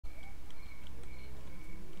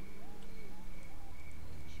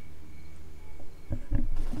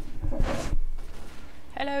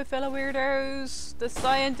Hello fellow weirdos! The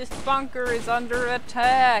scientist bunker is under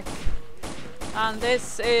attack! And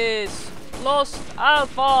this is Lost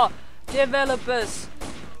Alpha Developers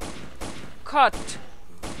Cut!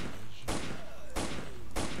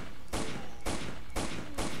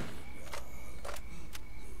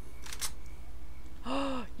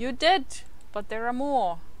 You did! But there are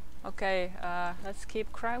more! Okay, let's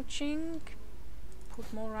keep crouching.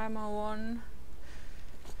 Put more ammo on.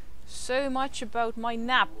 So much about my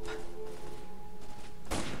nap.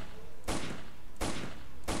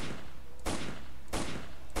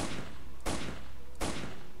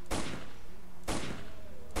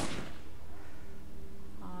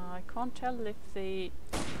 I can't tell if the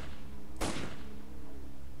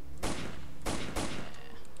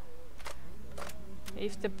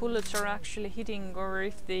bullets are actually hitting or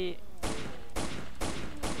if the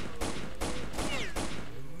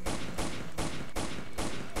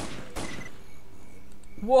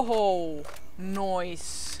whoa!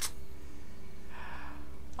 Noise.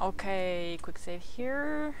 Okay, quick save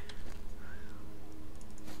here.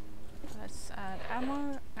 Let's add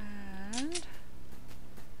ammo and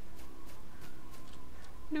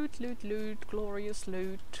loot, loot, loot, glorious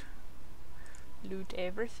loot. Loot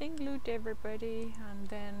everything, loot everybody, and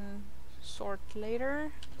then sort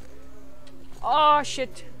later. Oh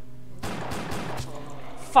shit!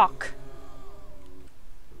 Fuck!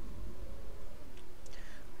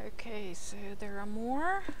 Okay, so there are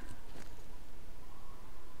more.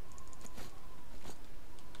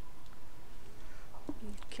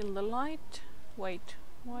 Kill the light. Wait,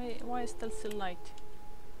 why is there still light?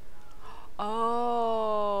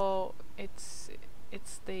 Oh, it's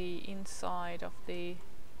the inside of the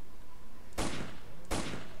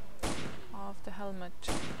helmet.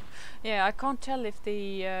 Yeah, I can't tell if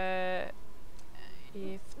the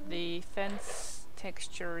fence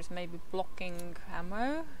texture is maybe blocking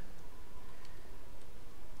ammo.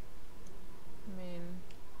 I mean,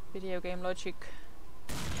 video game logic.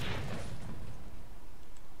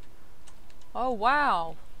 Oh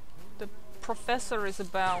wow! The professor is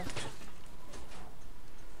about.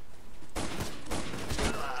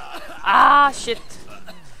 Ah shit!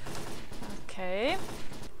 Okay.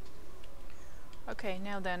 Okay,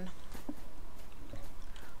 now then.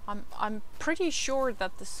 I'm pretty sure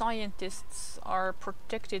that the scientists are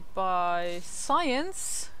protected by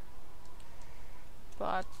science,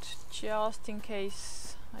 but just in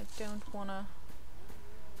case, I don't want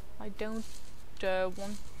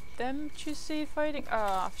them to see fighting.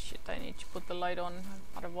 Ah shit! I need to put the light on,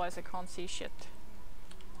 otherwise I can't see shit.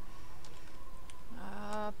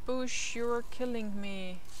 Bush, you're killing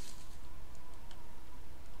me.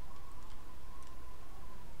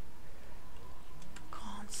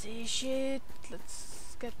 Can't see shit.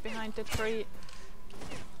 Let's get behind the tree.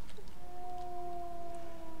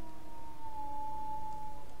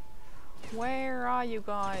 Where are you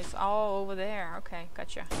guys? Oh, over there. Okay,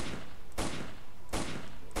 gotcha.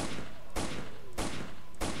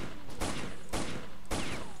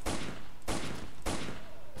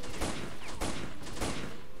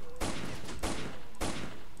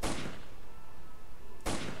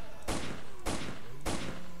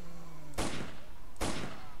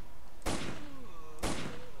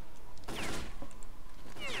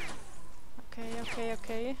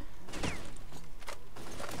 Okay.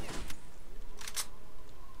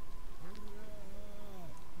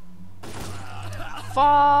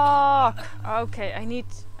 Fuck! Okay, I need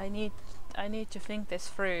to think this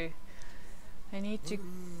through. I need to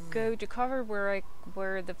go to cover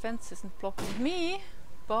where the fence isn't blocking me,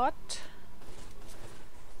 but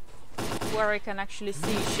where I can actually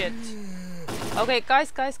see shit. Okay,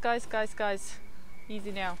 guys.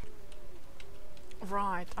 Easy now.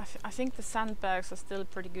 Right, I think the sandbags are still a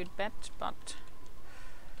pretty good bet, but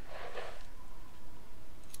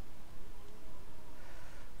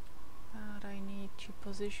I need to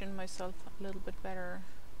position myself a little bit better.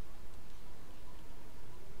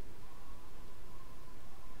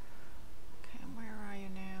 Okay, where are you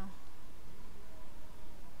now?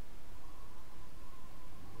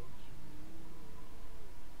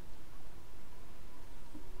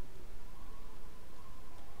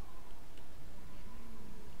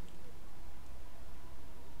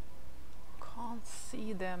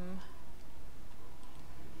 See them.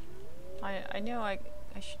 I know I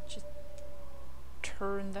should just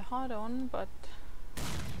turn the HUD on, but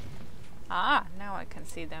now I can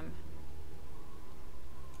see them.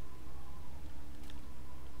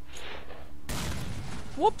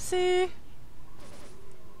 Whoopsie!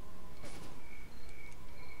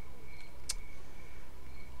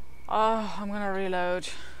 Oh, I'm gonna reload.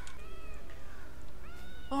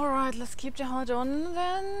 Alright, let's keep the HUD on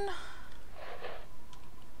then.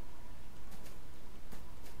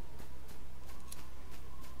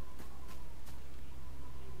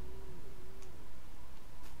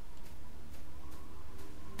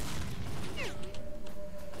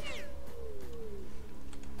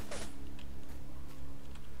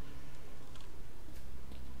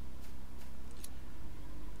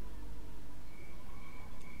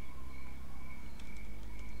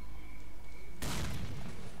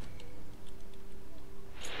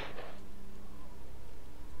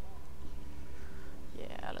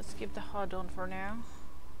 Keep the HUD on for now.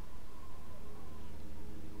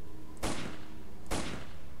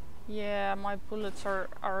 Yeah, my bullets are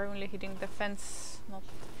only hitting the fence, not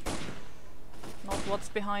what's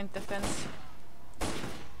behind the fence.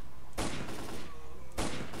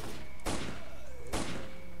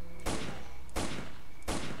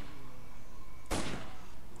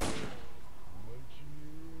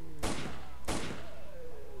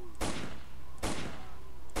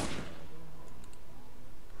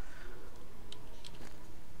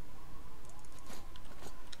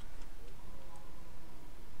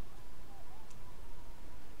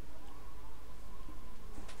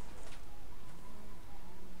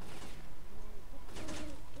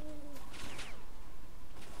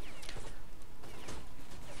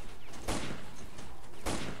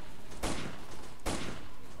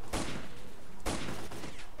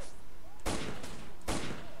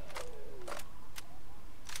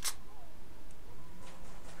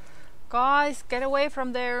 Guys, get away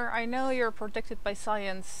from there. I know you're protected by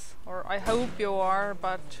science, or I hope you are,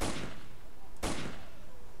 but...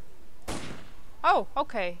 Oh,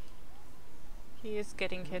 okay. He is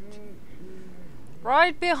getting hit.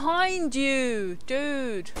 Right behind you,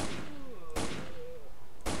 dude!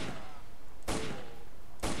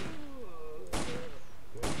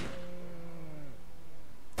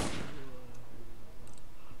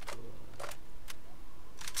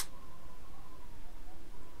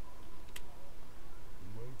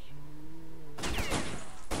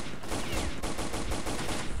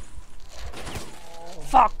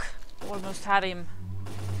 Fuck! Almost had him.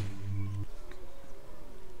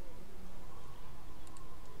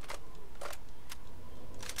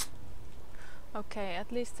 Okay,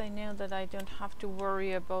 at least I know that I don't have to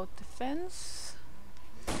worry about the fence.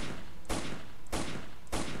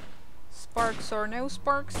 Sparks or no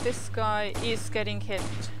sparks, this guy is getting hit.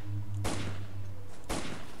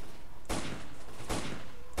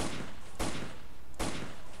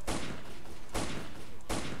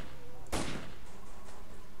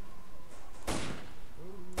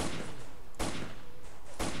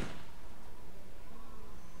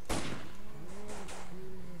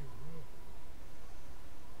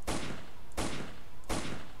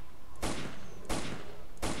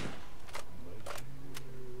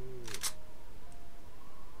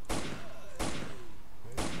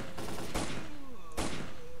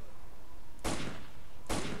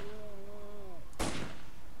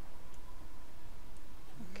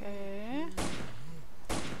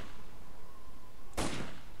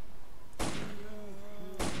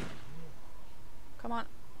 Come on.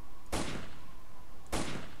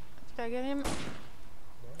 Did I get him?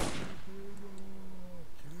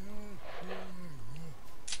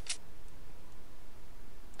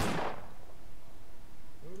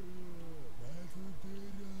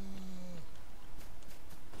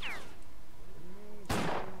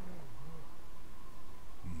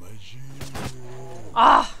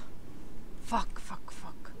 Ah! Fuck, fuck,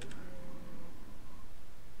 fuck.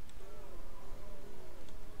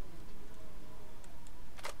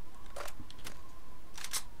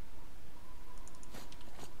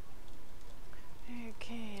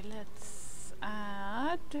 Okay, let's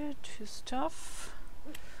add to stuff.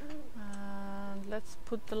 And let's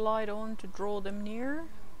put the light on to draw them near.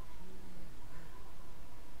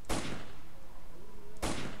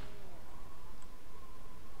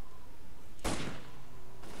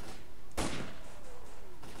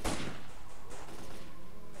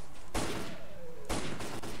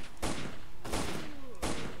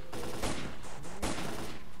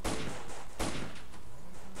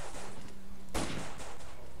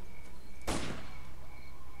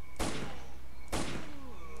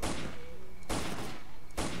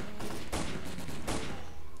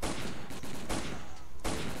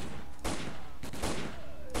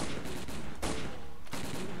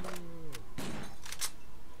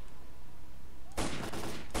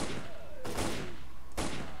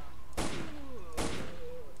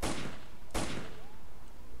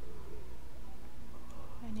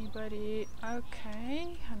 Anybody?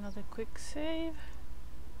 Okay, another quick save.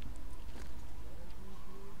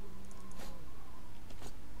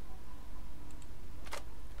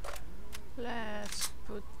 Let's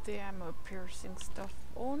put the ammo piercing stuff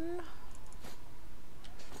on.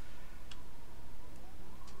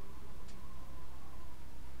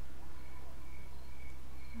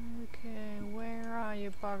 Okay, where are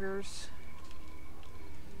you buggers?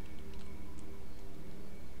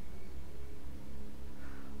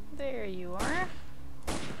 There you are.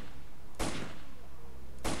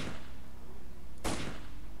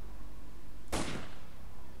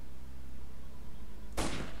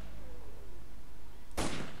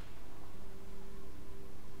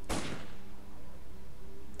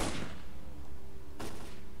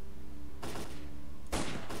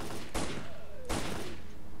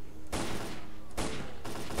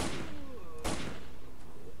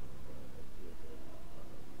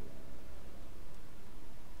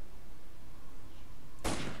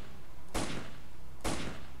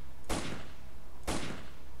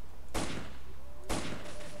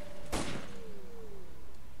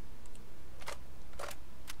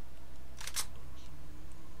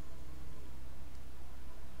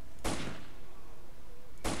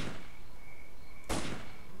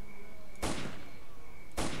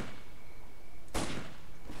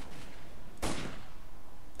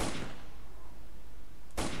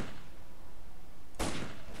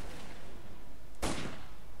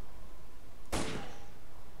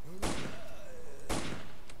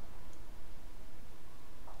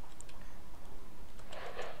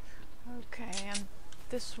 Okay, and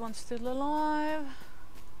this one's still alive.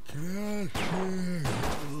 And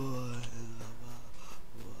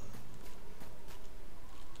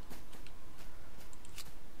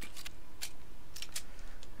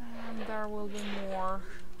there will be more.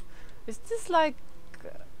 Is this like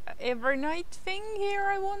every night thing here,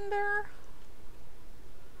 I wonder?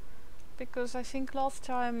 Because I think last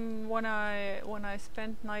time when I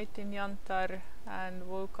spent night in Yantar and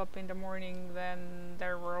woke up in the morning, then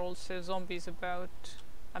there were also zombies about.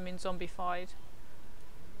 I mean, zombified.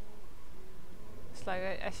 It's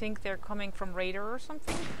like I think they're coming from Radeon or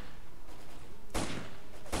something.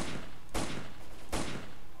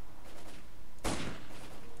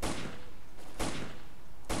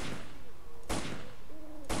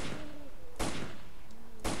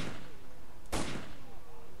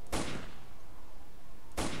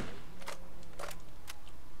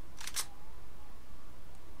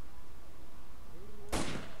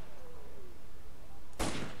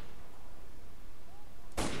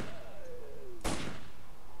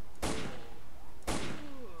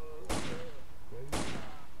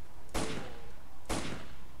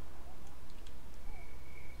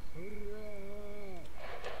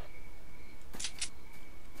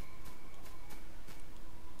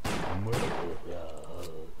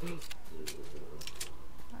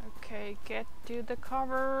 Okay, get to the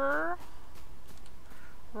cover.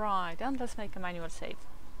 Right, and let's make a manual save.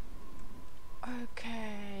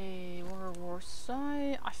 Okay, where was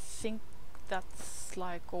I? I think that's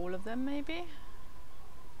like all of them, maybe?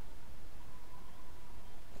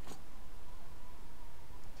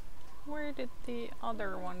 Where did the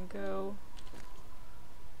other one go?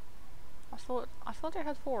 I thought I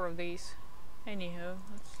had 4 of these. Anywho,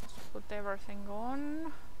 let's put everything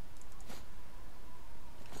on.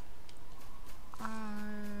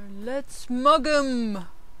 Let's mug 'em!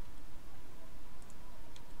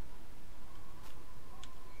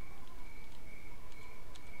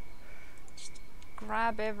 Just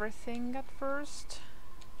grab everything at first.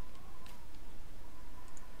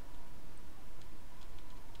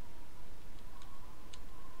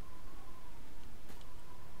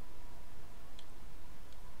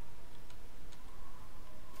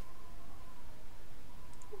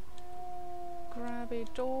 Grab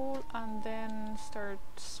it all and then start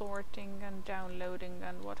sorting and downloading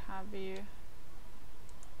and what have you.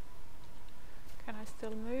 Can I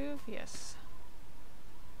still move? Yes.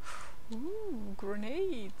 Ooh,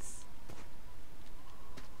 grenades!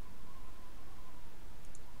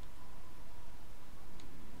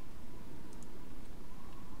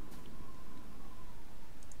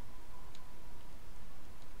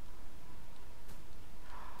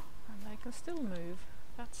 And I can still move.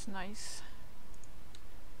 That's nice.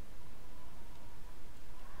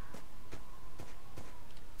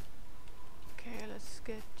 Okay, let's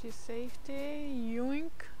get to safety.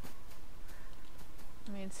 Yoink.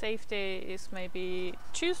 I mean, safety is maybe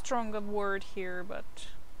too strong a word here, but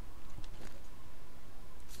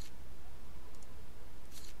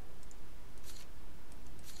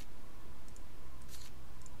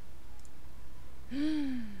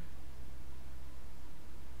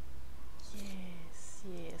yes,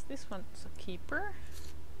 yes, this one's a keeper.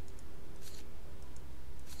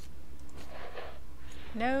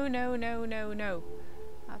 No, no, no, no, no.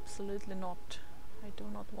 Absolutely not. I do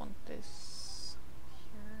not want this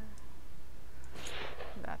here.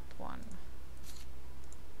 That one.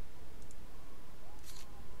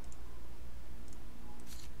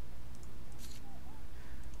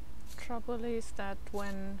 Trouble is that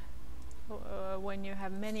when you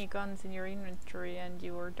have many guns in your inventory and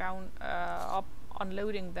you are down up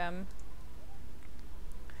unloading them,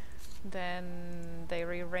 then they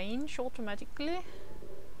rearrange automatically,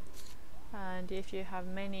 and if you have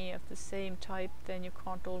many of the same type, then you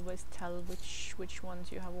can't always tell which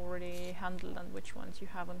ones you have already handled and which ones you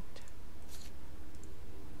haven't.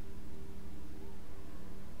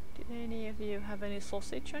 Did any of you have any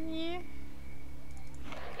sausage on you?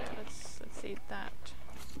 Let's eat that.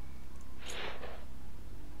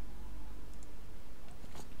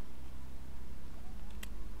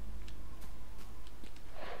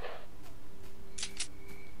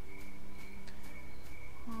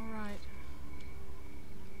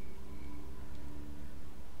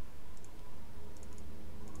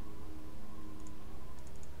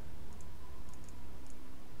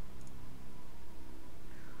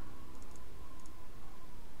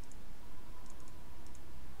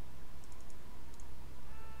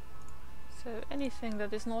 So anything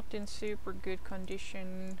that is not in super good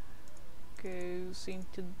condition goes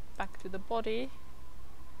back to the body,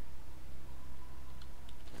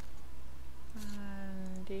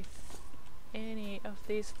 and if any of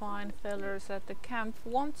these fine fellers at the camp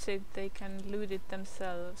wants it, they can loot it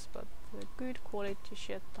themselves, but the good quality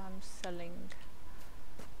shit I'm selling.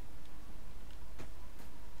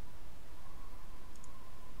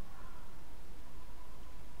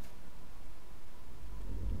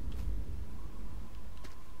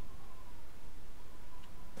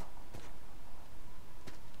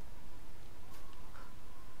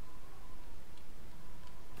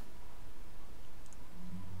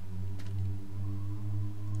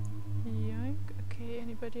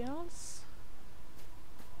 Anybody else?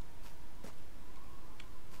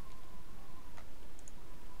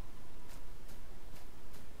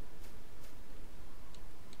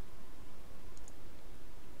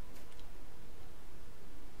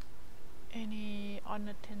 Any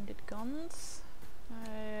unattended guns?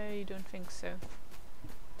 I don't think so.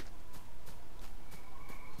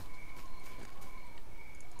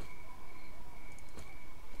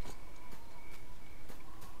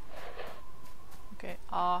 Okay,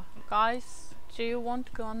 guys, do you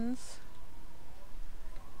want guns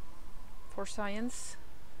for science?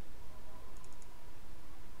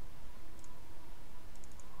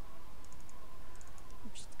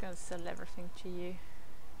 I'm just gonna sell everything to you.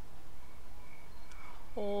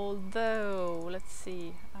 Although, let's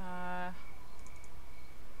see.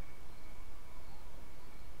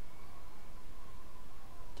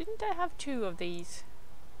 Didn't I have 2 of these?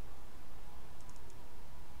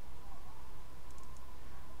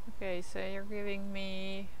 Okay, so you're giving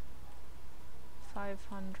me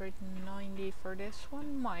 590 for this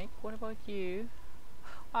one. Mike, what about you?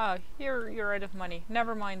 Ah, you're out of money.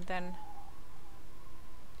 Never mind then.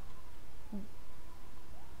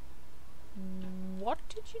 What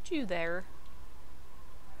did you do there?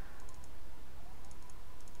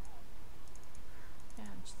 Yeah,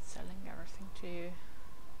 I'm just selling everything to you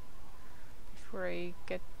before I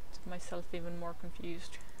get myself even more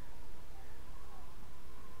confused.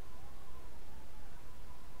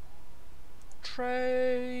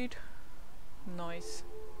 Trade. Nice.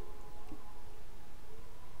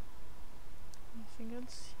 Anything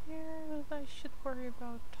else here that I should worry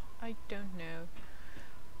about? I don't know.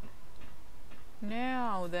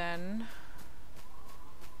 Now then,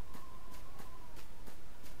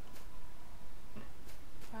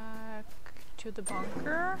 back to the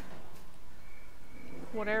bunker.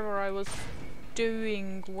 Whatever I was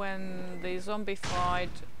doing when the zombie fight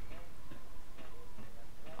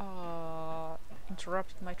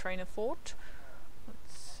interrupted my train of thought.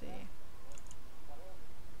 Let's see.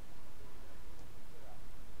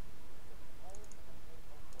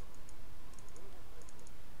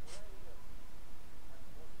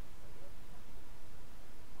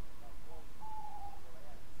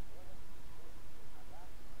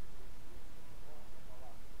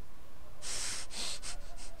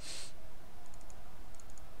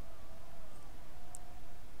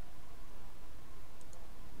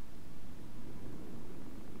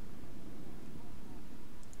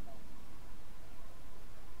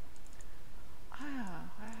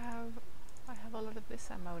 This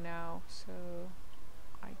ammo now, so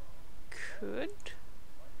I could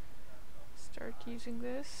start using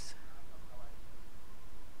this.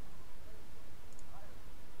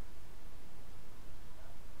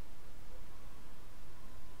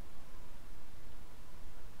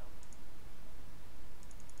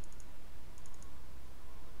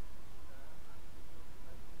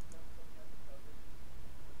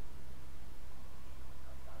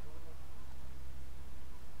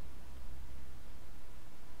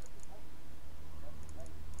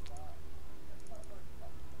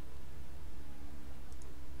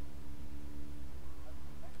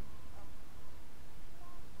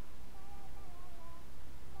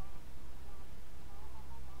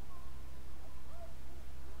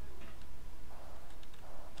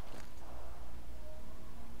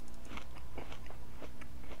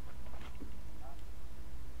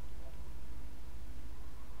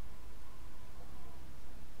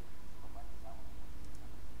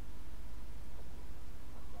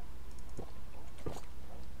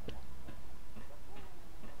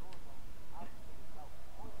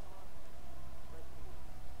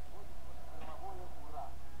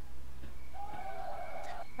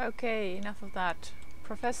 Okay, enough of that.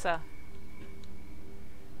 Professor.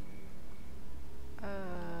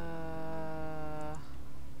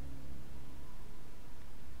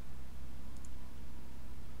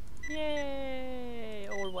 Yay!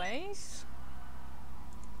 Always.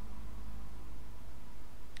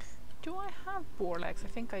 Do I have 4 legs? I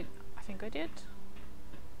think I did.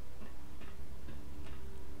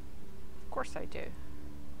 Of course I do.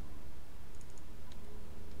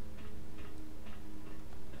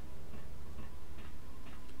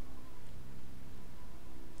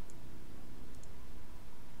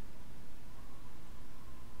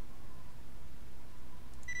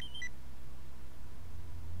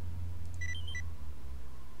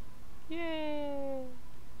 Yay!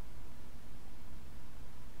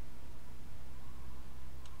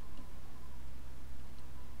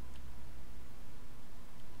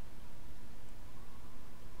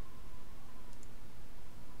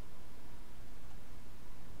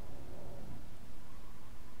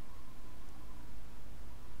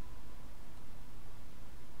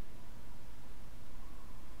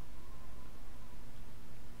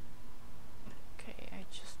 Okay, I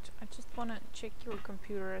just wanna check your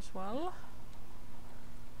computer as well.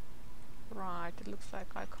 Right, it looks like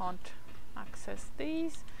I can't access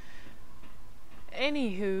these.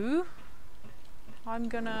 Anywho, I'm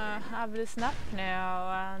gonna have this nap now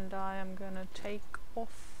and I am gonna take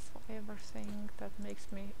off everything that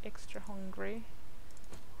makes me extra hungry.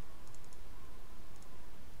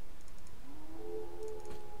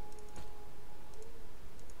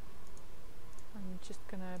 I'm just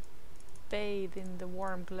gonna bathe in the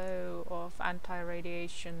warm glow of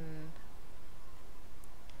anti-radiation.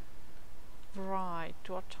 Right,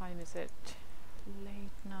 what time is it?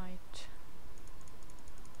 Late night.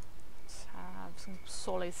 Let's have some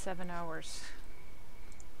solid 7 hours.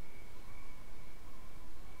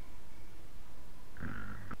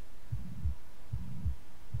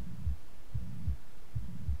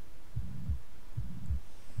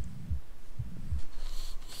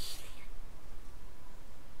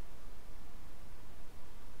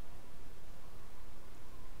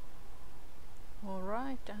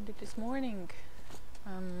 Alright, and it is morning.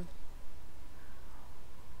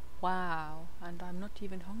 Wow, and I'm not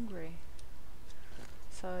even hungry.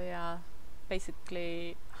 So yeah,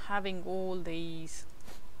 basically having all these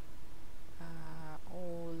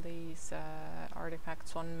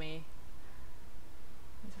artifacts on me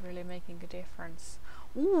is really making a difference.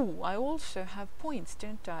 Ooh, I also have points,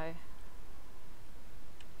 don't I?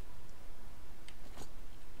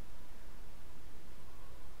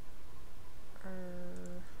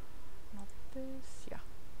 Not this, yeah,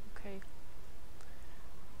 okay.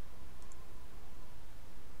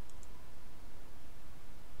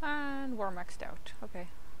 And we're maxed out, okay.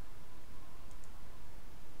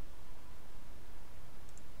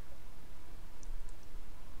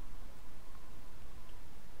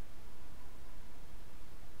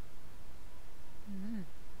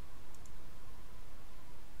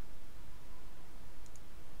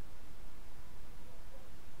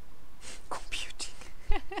 Computing.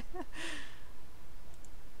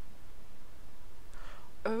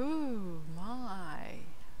 Oh my,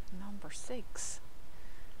 number 6.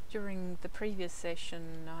 During the previous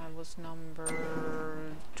session I was number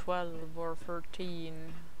 12 or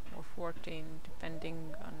 13 or 14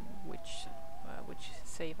 depending on which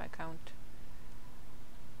save I count.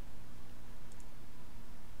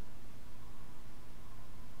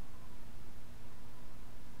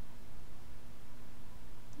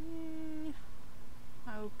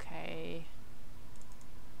 Okay.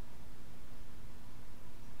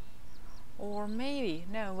 Or maybe,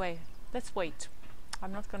 no wait, let's wait.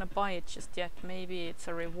 I'm not gonna buy it just yet, maybe it's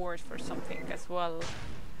a reward for something as well.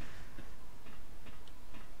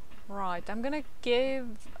 Right, I'm gonna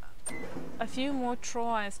give a few more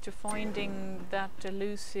tries to finding that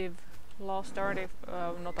elusive last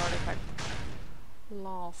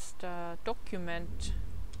document.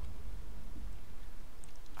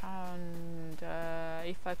 And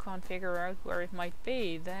if I can't figure out where it might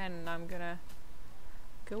be, then I'm gonna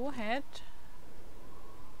go ahead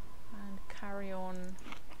and carry on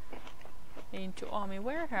into army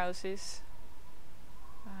warehouses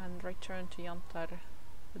and return to Yantar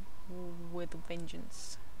with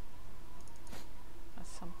vengeance at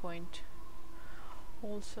some point.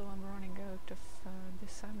 Also, I'm running out of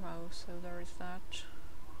this ammo, so there is that.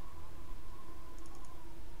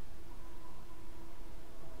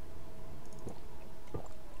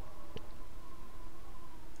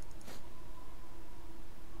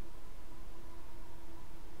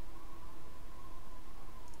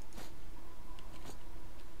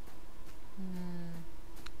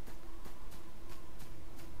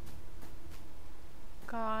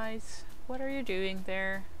 you doing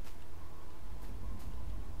there?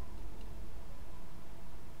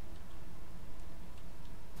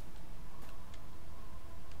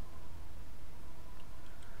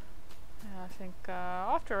 I think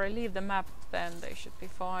after I leave the map, then they should be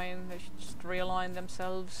fine. They should just realign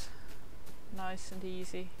themselves nice and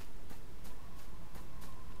easy.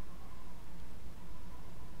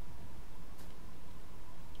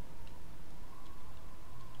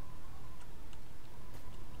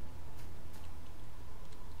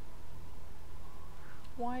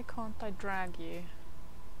 Why can't I drag you?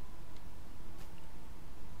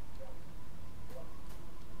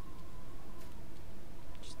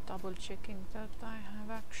 Just double checking that I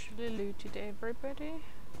have actually looted everybody.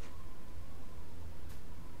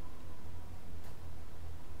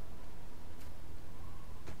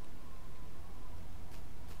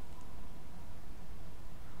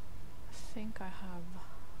 I think I have.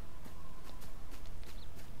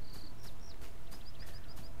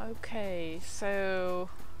 Okay, so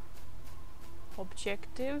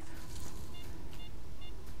objective,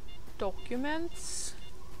 documents,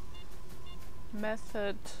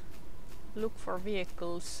 method, look for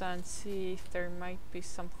vehicles and see if there might be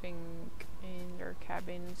something in their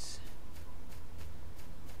cabins.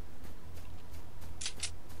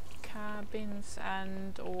 Cabins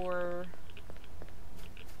and or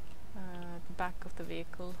the back of the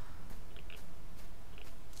vehicle.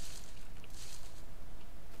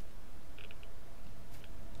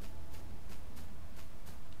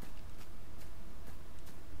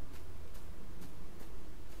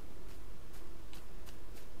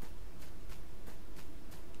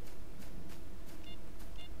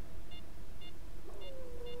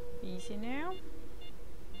 Easy now.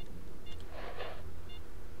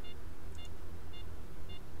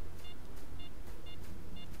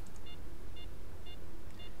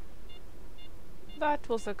 That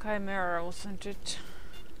was a chimera, wasn't it?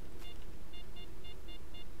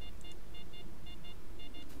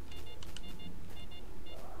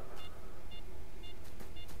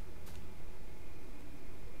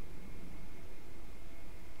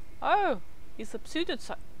 Oh! He's a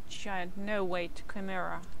pseudo-giant. No, wait,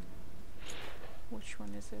 chimera. Which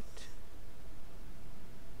one is it?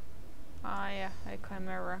 Ah, yeah, a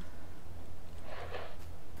chimera.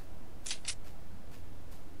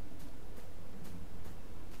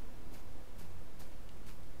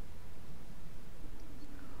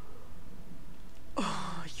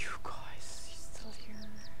 Oh, you guys, he's still here.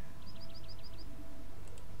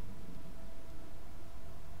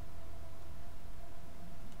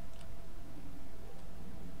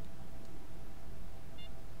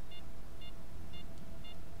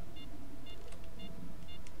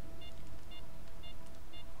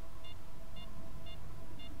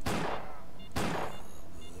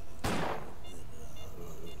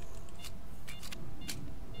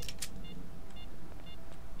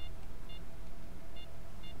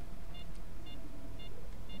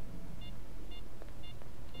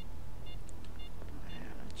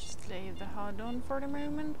 Leave the HUD on for the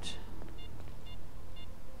moment.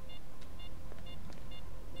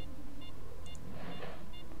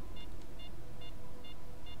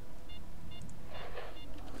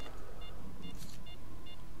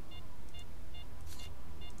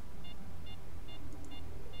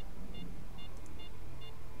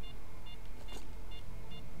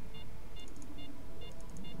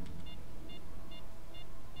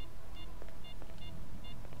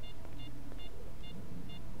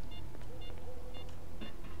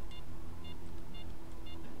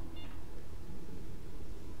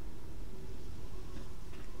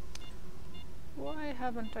 Why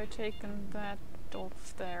haven't I taken that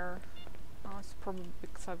off there? Oh, it's probably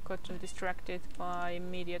because I've gotten distracted by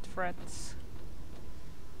immediate threats.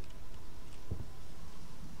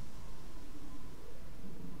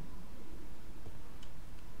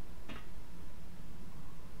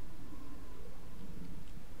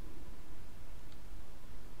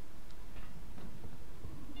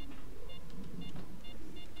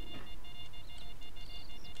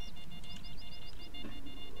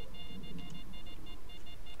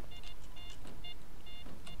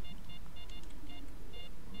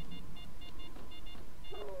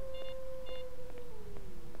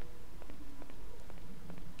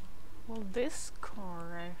 Well, this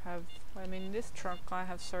car this truck I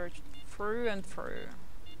have searched through and through.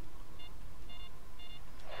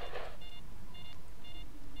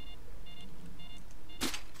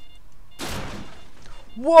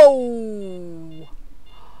 Whoa!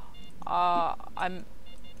 I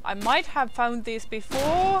might have found this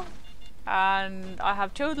before, and I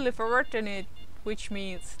have totally forgotten it, which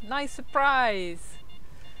means nice surprise.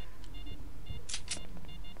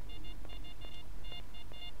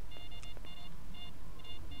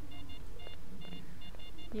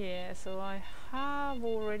 Yeah, so I have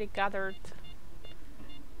already gathered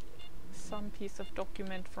some piece of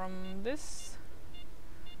document from this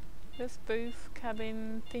booth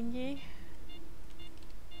cabin thingy.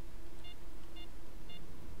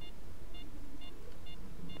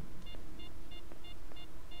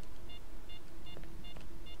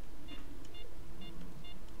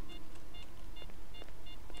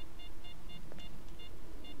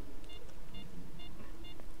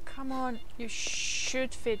 Come on, you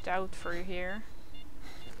should fit out through here.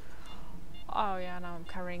 Oh yeah, now I'm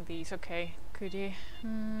carrying these, okay, goody.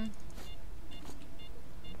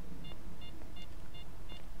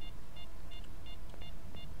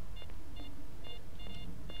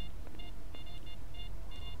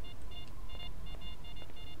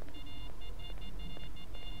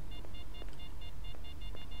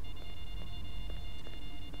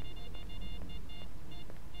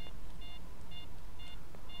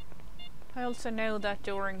 I also know that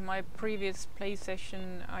during my previous play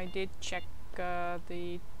session I did check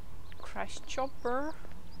the crash chopper.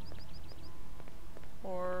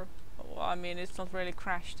 Or, well, I mean, it's not really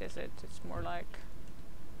crashed, is it? It's more like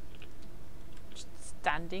just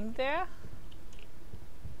standing there.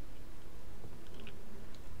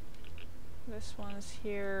 This one's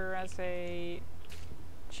here as a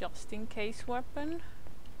just in case weapon.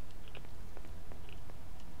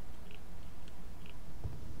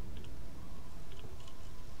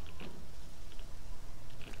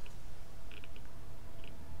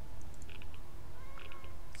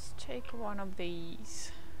 Take one of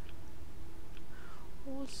these.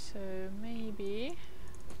 Also, maybe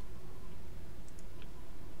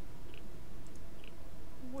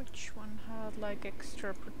which one had like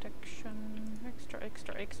extra protection?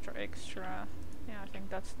 Extra. Yeah, I think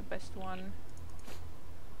that's the best one.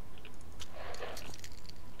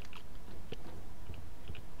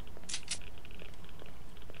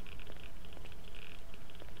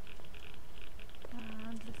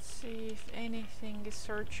 And let's see if anything is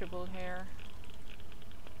searchable here.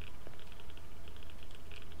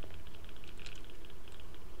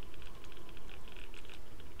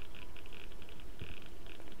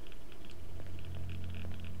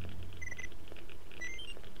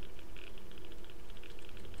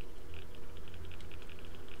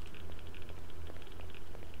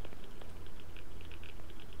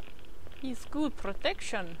 He's good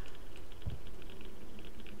protection.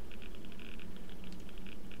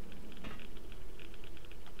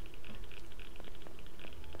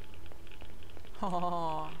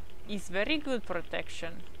 Oh, he's very good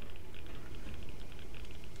protection.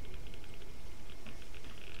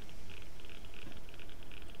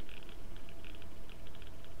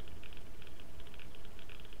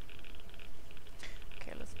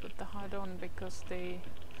 Okay, let's put the HUD on because the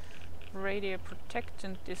radio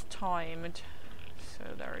protectant is timed.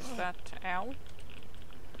 So there is that out.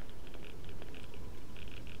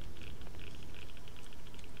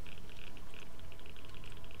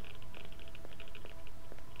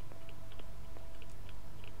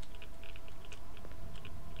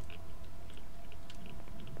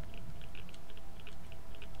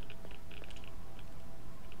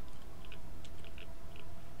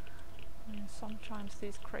 Sometimes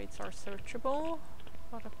these crates are searchable,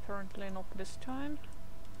 but apparently not this time.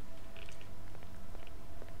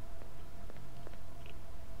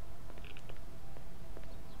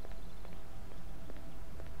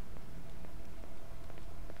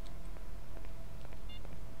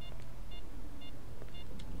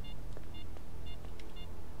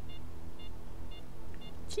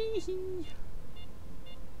 Chee-hee!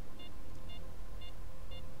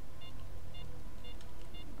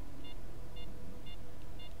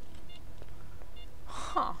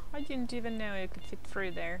 Huh, I didn't even know you could fit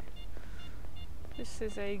through there. This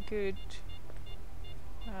is a good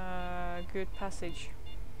passage.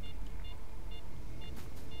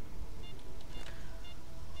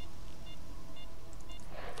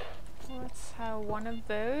 Let's have one of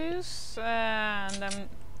those, and then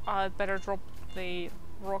I'd better drop the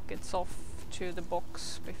rockets off to the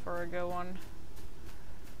box before I go on.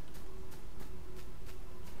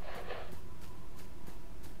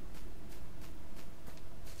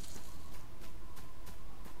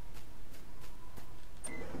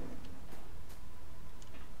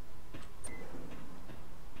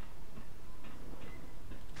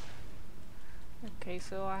 Okay,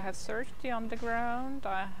 so I have searched the underground,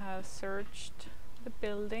 I have searched the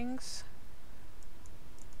buildings.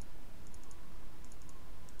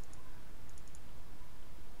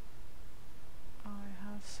 I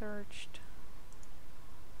have searched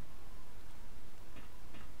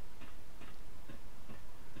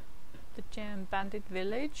the Jam Bandit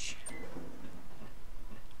village.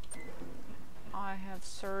 I have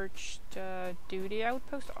searched duty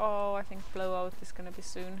outpost. Oh, I think blowout is gonna be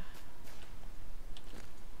soon.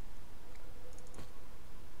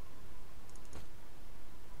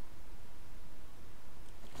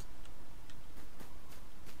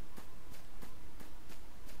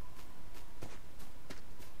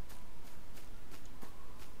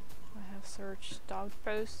 I have searched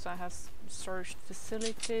outposts, I have searched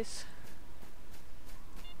facilities.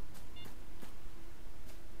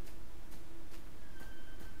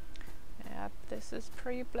 Yep, this is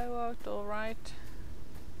pre-blowout, alright.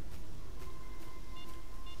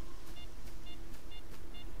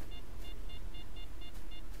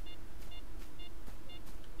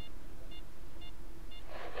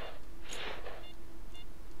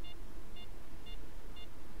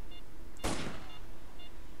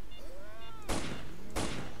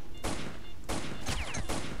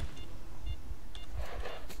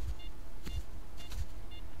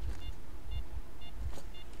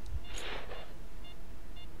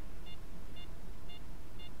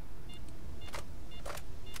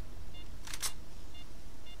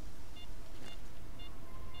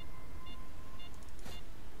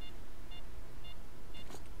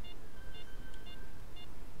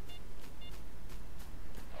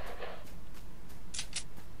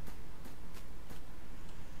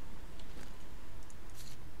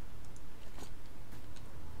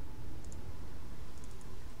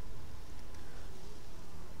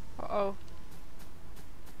 Uh-oh.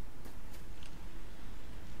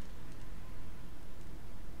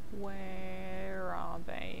 Where are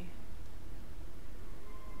they?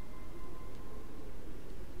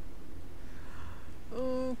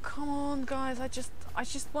 Oh, come on, guys! I just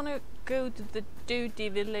want to go to the duty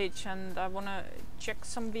village, and I want to check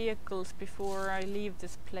some vehicles before I leave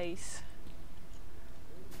this place.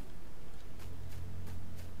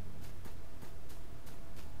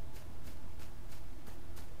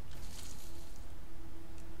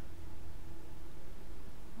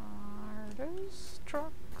 Are those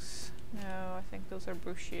trucks? No, I think those are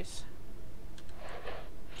bushes.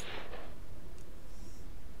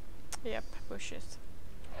 Yep, bushes.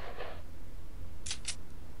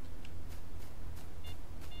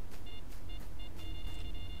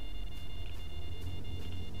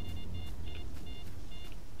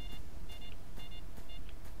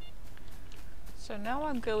 So now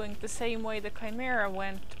I'm going the same way the Chimera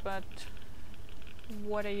went, but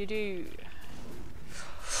what do you do?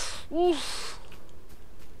 Oof.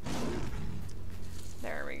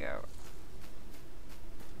 There we go.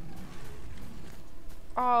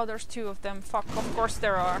 Oh, there's two of them. Fuck, of course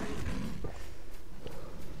there are.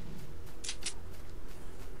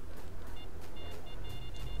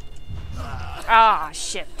 Ah,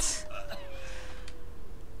 shit.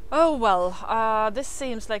 Oh well, this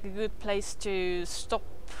seems like a good place to stop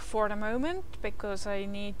for the moment, because I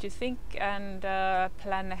need to think and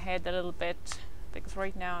plan ahead a little bit, because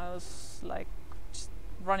right now I was like just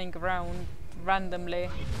running around randomly.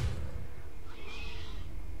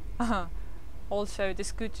 Also, it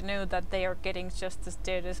is good to know that they are getting just as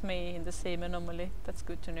dead as me in the same anomaly. That's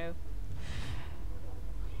good to know.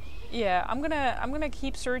 Yeah, I'm gonna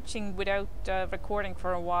keep searching without recording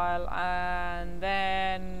for a while, and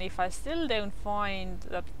then if I still don't find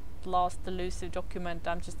that last elusive document,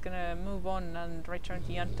 I'm just gonna move on and return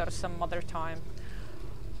to Yantar some other time.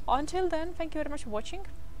 Until then, thank you very much for watching.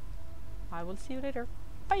 I will see you later.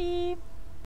 Bye!